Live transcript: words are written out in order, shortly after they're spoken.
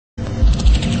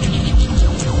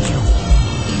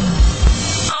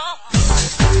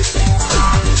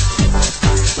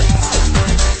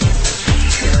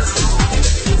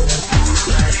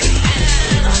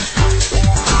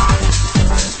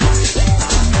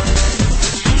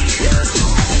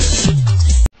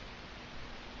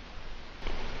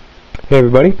Hey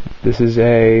everybody, this is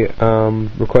a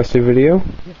requested video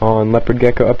on Leopard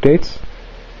Gecko updates.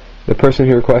 The person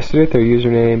who requested it, their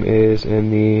username is in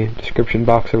the description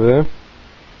box over there.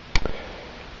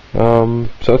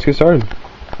 So let's get started.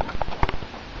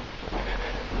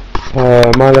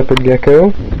 My Leopard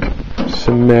Gecko,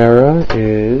 Samara,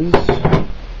 is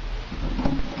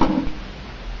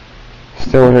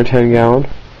still in her 10-gallon.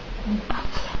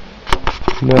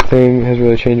 Nothing has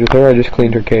really changed with her. I just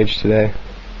cleaned her cage today.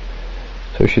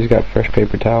 So she's got fresh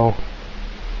paper towel.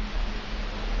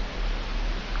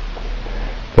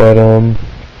 But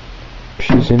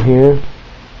she's in here,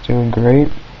 doing great.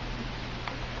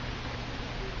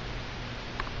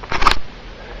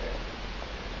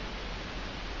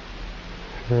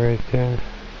 Right there.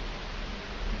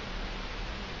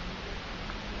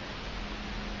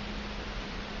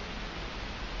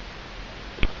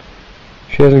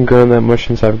 She hasn't grown that much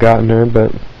since I've gotten her,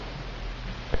 but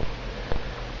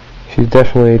she's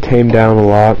definitely tamed down a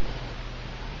lot.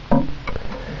 I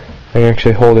can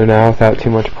actually hold her now without too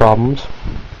much problems.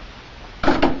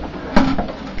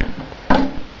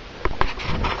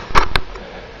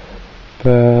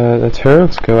 But that's her.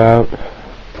 Let's go out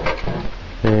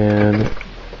and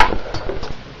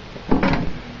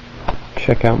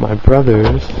check out my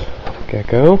brother's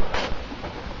gecko.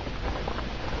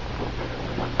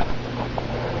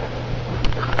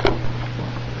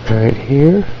 Right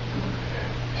here.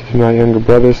 This is my younger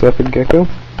brother's leopard gecko.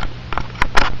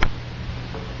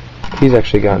 He's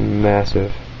actually gotten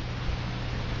massive.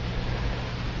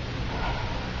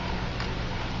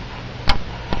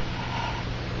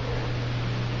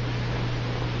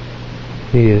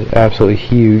 He is absolutely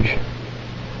huge.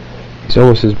 He's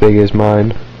almost as big as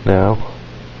mine now.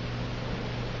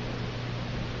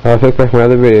 If you look back at my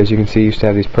other videos, you can see he used to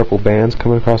have these purple bands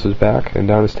coming across his back and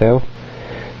down his tail.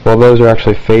 Well, those are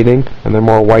actually fading, and they're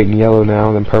more white and yellow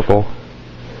now than purple.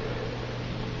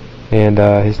 And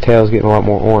his tail's getting a lot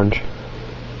more orange.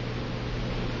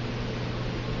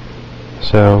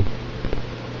 So,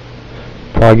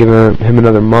 probably give him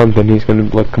another month and he's going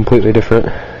to look completely different.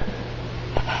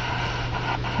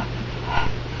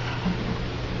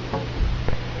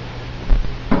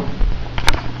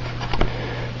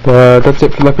 But that's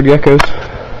it for leopard geckos.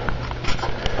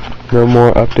 No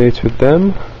more updates with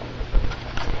them.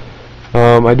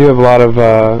 I do have a lot of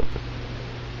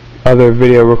other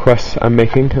video requests I'm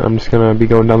making. I'm just going to be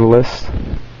going down the list.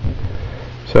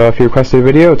 So if you requested a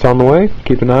video, it's on the way.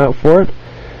 Keep an eye out for it.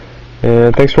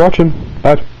 And thanks for watching.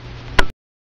 Bye.